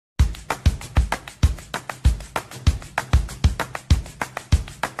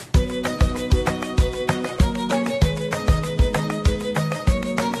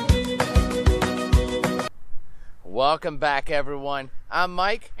Welcome back, everyone. I'm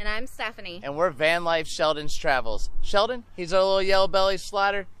Mike. And I'm Stephanie. And we're Vanlife Sheldon's Travels. Sheldon, he's our little yellow belly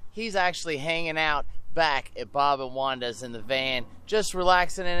slider. He's actually hanging out back at Bob and Wanda's in the van, just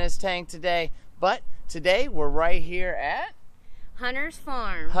relaxing in his tank today. But today we're right here at Hunter's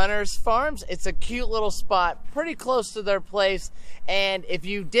Farm. Hunter's Farms. It's a cute little spot, pretty close to their place. And if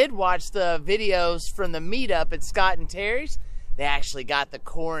you did watch the videos from the meetup at Scott and Terry's, they actually got the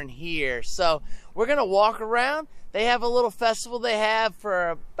corn here. So we're going to walk around. They have a little festival they have for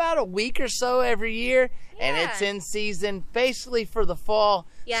about a week or so every year. Yeah. And it's in season basically for the fall.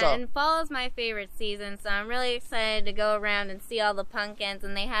 Yeah, and fall is my favorite season. So I'm really excited to go around and see all the pumpkins.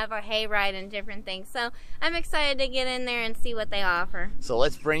 And they have a hayride and different things. So I'm excited to get in there and see what they offer. So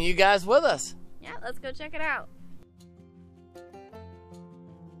let's bring you guys with us. Yeah, let's go check it out.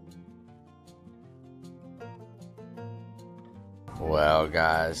 Well,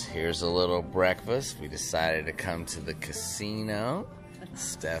 guys, here's a little breakfast. We decided to come to the casino.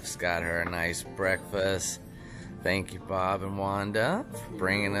 Steph's got her a nice breakfast. Thank you, Bob and Wanda, for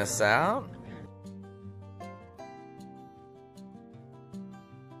bringing us out.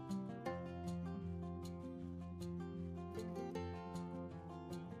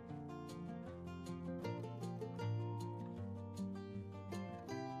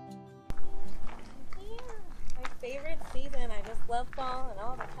 Favorite season. I just love fall and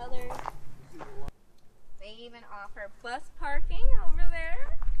all the colors. They even offer bus parking over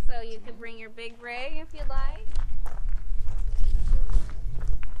there, so you can bring your big rig if you like.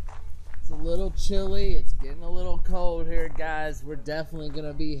 It's a little chilly. It's getting a little cold here, guys. We're definitely going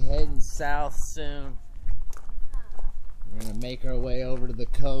to be heading south soon. We're going to make our way over to the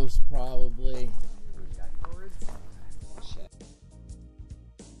coast probably.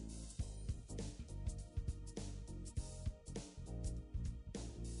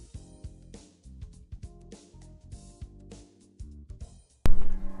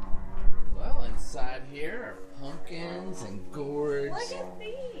 Inside here are pumpkins and gourds. Look at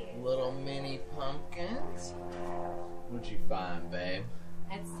these. Little mini pumpkins. What'd you find, babe?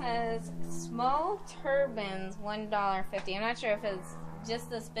 It says small turbans, $1.50. I'm not sure if it's just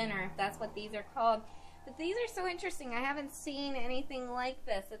the spinner, if that's what these are called. But these are so interesting. I haven't seen anything like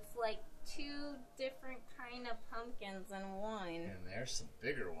this. It's like two different kind of pumpkins in one. And there's some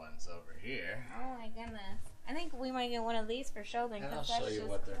bigger ones over here. Oh my goodness. I think we might get one of these for Sheldon. And I'll show you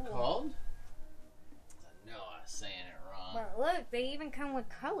what they're called. No, I was saying it wrong. But look, they even come with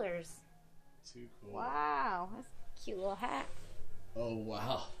colors. Too cool. Wow, that's a cute little hat. Oh,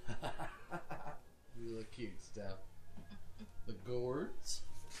 wow. You look cute, Steph. The gourds.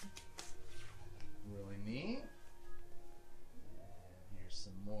 Really neat. And here's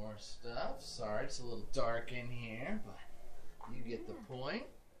some more stuff. Sorry, it's a little dark in here, but you get the point.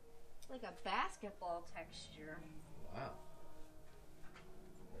 Like a basketball texture. Wow.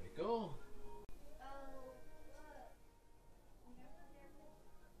 Pretty cool.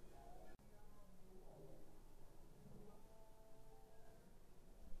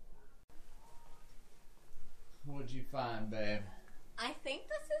 What'd you find, babe? I think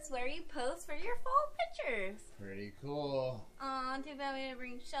this is where you pose for your fall pictures. Pretty cool. Aw, too bad we didn't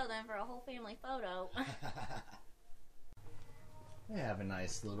bring Sheldon for a whole family photo. They have a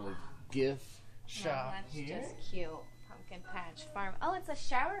nice little gift shop here. That's just cute. Pumpkin Patch Farm. Oh, it's a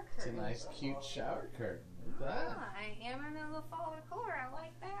shower curtain. It's a nice, cute shower curtain. Look at that. Oh, I am in the fall decor. I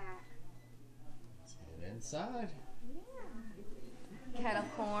like that. Let's head inside. Yeah. Kettle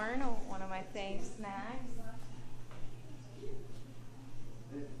corn, one of my fave snacks.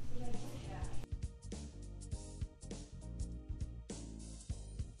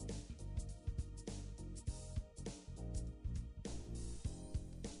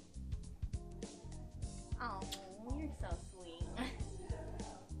 Oh, you're so sweet.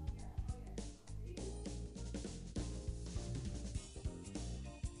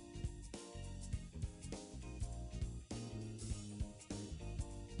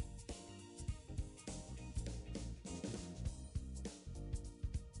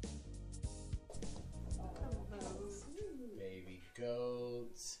 Baby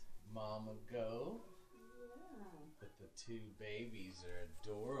goats, mama goat. But the two babies are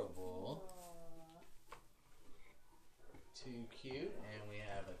adorable. Too cute. And we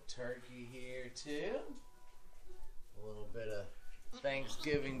have a turkey here too. A little bit of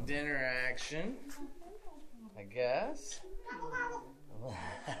Thanksgiving dinner action, I guess.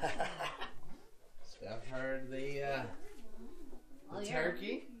 Steph heard the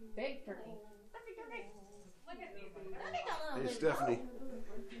turkey. Big turkey. Hey Stephanie,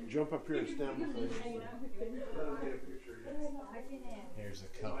 jump up here and stand beside you. Let him get a picture. Here's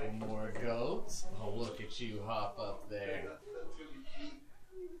a couple more goats. Oh, look at you hop up there. And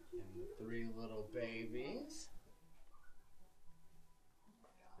the 3 little babies.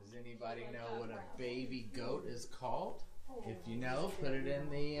 Does anybody know what a baby goat is called? If you know, put it in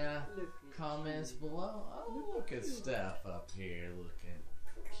the comments below. Oh, look at Steph up here looking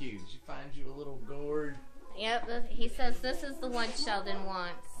cute. Did you find you a little gourd? Yep, he says this is the one Sheldon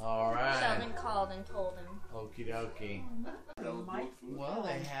wants. All right. Sheldon called and told him. Okie dokie. Well,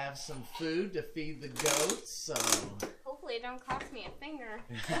 they have some food to feed the goats, so. Hopefully it don't cost me a finger.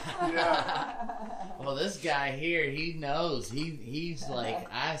 Well, this guy here, he knows. He's like,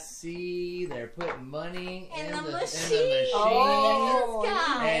 I see they're putting money in the machine. Oh,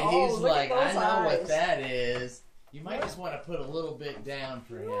 and he's like, I know eyes. what that is. You might just want to put a little bit down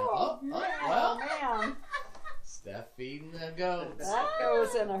for him. Well, man. Steph feeding the goats. That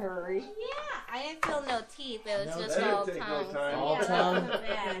goes in a hurry. Yeah, I didn't feel no teeth. It was No, just that all didn't take no tongue. time. All Yeah, tongue? that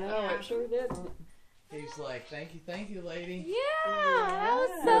was No, bad, it sure didn't. He's like, thank you, lady. yeah, that was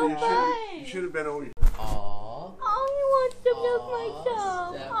so You fun. should have been over. Aw. Oh, he wants to milk Aw,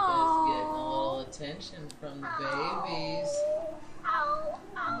 myself. Steph is getting a little attention from the babies.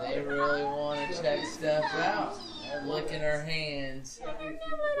 They really want to check Steph out. They're licking her hands. And they're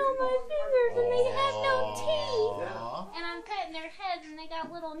gnawing on my fingers and they have no teeth. Aw. And I'm petting their heads and they got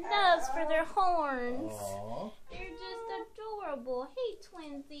little nubs for their horns. Aw. They're just adorable. Hey,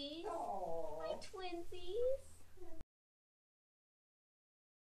 twinsies. Hi, twinsies.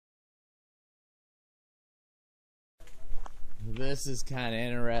 This is kind of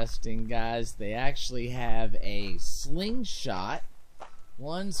interesting, guys. They actually have a slingshot.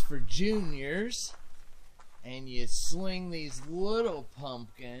 One's for juniors. And you sling these little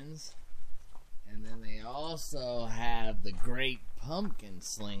pumpkins. And then they also have the great pumpkin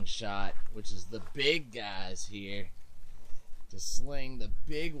slingshot, which is the big guys here, to sling the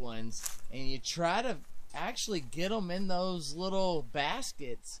big ones. And you try to actually get them in those little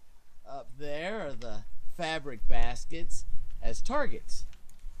baskets up there, or the fabric baskets, as targets.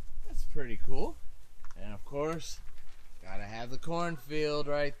 That's pretty cool. And of course, gotta have the cornfield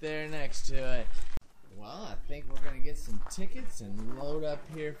right there next to it. Well, I think we're gonna get some tickets and load up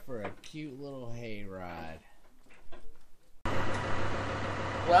here for a cute little hayride.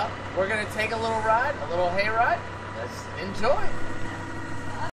 Well, we're gonna take a little ride, a little hayride. Let's enjoy.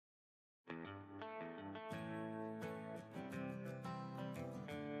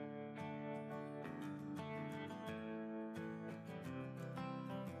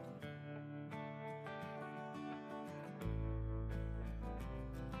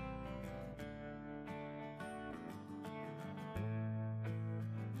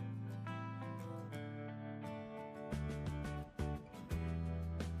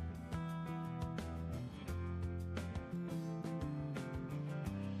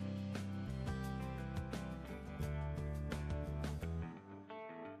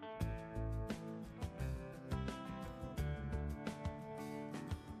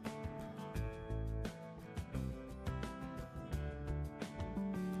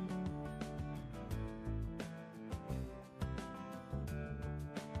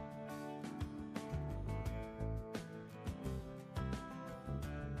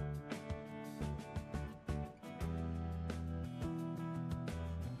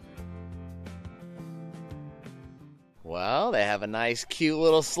 Well, they have a nice, cute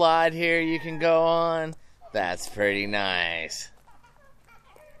little slide here you can go on. That's pretty nice.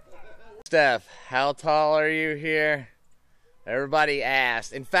 Steph, how tall are you here? Everybody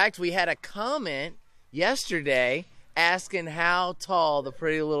asked. In fact, we had a comment yesterday asking how tall the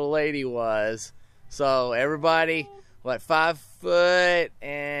pretty little lady was. So everybody, what, 5 foot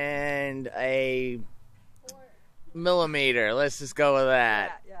and a millimeter. Let's just go with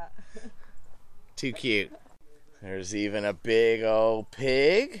that. Yeah. Too cute. There's even a big old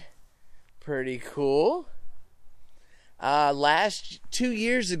pig. Pretty cool. 2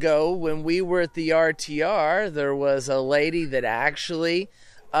 years ago, when we were at the RTR, there was a lady that actually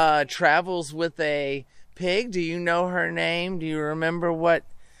travels with a pig. Do you know her name? Do you remember what?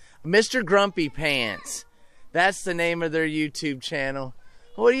 Mr. Grumpy Pants. That's the name of their YouTube channel.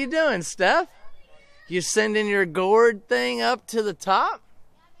 What are you doing, Steph? You sending your gourd thing up to the top?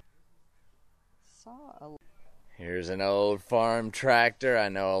 Here's an old farm tractor. I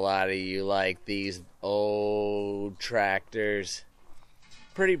know a lot of you like these old tractors.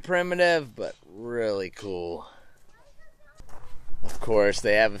 Pretty primitive, but really cool. Of course,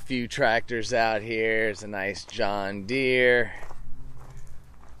 they have a few tractors out here. It's a nice John Deere,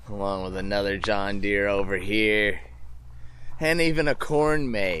 along with another John Deere over here. and even a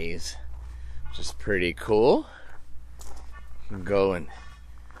corn maze, which is pretty cool. You can go and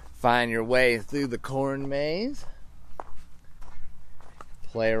find your way through the corn maze,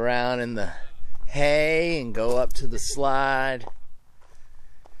 play around in the hay, and go up to the slide.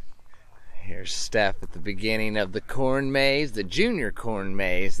 Here's Steph at the beginning of the corn maze, the junior corn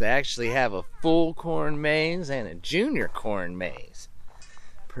maze. They actually have a full corn maze and a junior corn maze.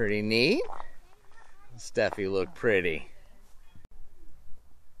 Pretty neat. Steffi looked pretty.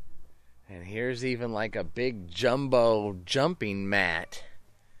 And here's even like a big jumbo jumping mat.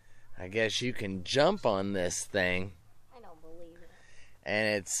 I guess you can jump on this thing. I don't believe it. And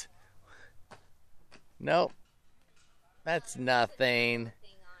it's... Nope. That's nothing.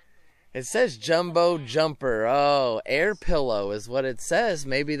 It says jumbo jumper. Oh, air pillow is what it says.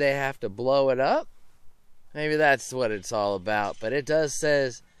 Maybe they have to blow it up. Maybe that's what it's all about. But it does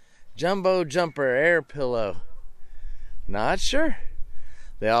says jumbo jumper air pillow. Not sure.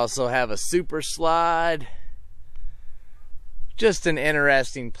 They also have a super slide. Just an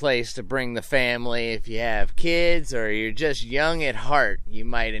interesting place to bring the family. If you have kids or you're just young at heart, you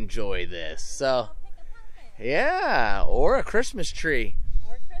might enjoy this. So, yeah, or a Christmas tree.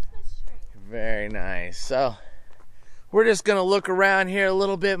 Very nice. So, we're just going to look around here a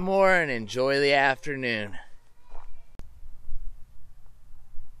little bit more and enjoy the afternoon.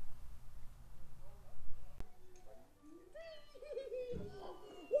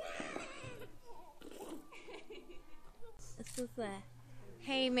 This is the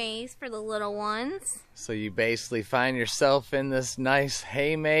hay maze for the little ones. So you basically find yourself in this nice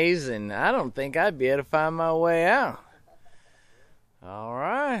hay maze, and I don't think I'd be able to find my way out. All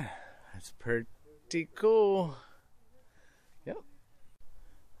right. That's pretty cool. Yep.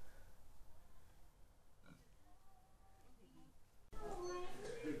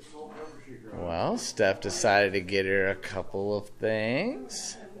 Well, Steph decided to get her a couple of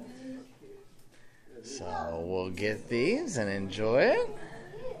things. So we'll get these and enjoy it.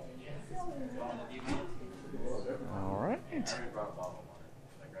 All right.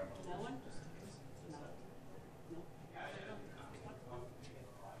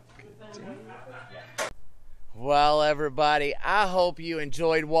 Well, everybody, I hope you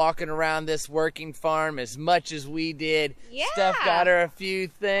enjoyed walking around this working farm as much as we did. Yeah. Steph got her a few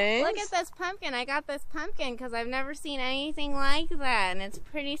things. Look at this pumpkin. I got this pumpkin because I've never seen anything like that, and it's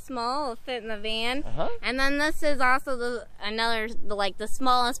pretty small. It'll fit in the van. And then this is also the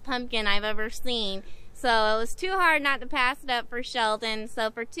smallest pumpkin I've ever seen. So it was too hard not to pass it up for Sheldon.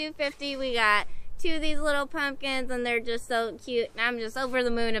 So for $2.50, we got 2 of these little pumpkins, and they're just so cute. And I'm just over the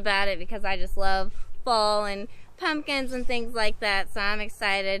moon about it because I just love fall and pumpkins and things like that, so I'm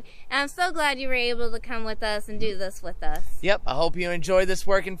excited, and I'm so glad you were able to come with us and do this with us. Yep, I hope you enjoy this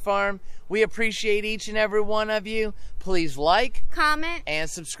working farm. We appreciate each and every one of you. Please like, comment, and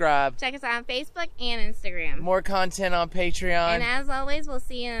subscribe. Check us out on Facebook and Instagram. More content on Patreon. And as always, we'll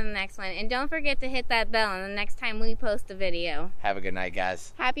see you in the next one, and don't forget to hit that bell the next time we post a video. Have a good night,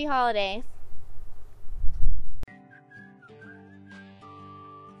 guys. Happy holidays.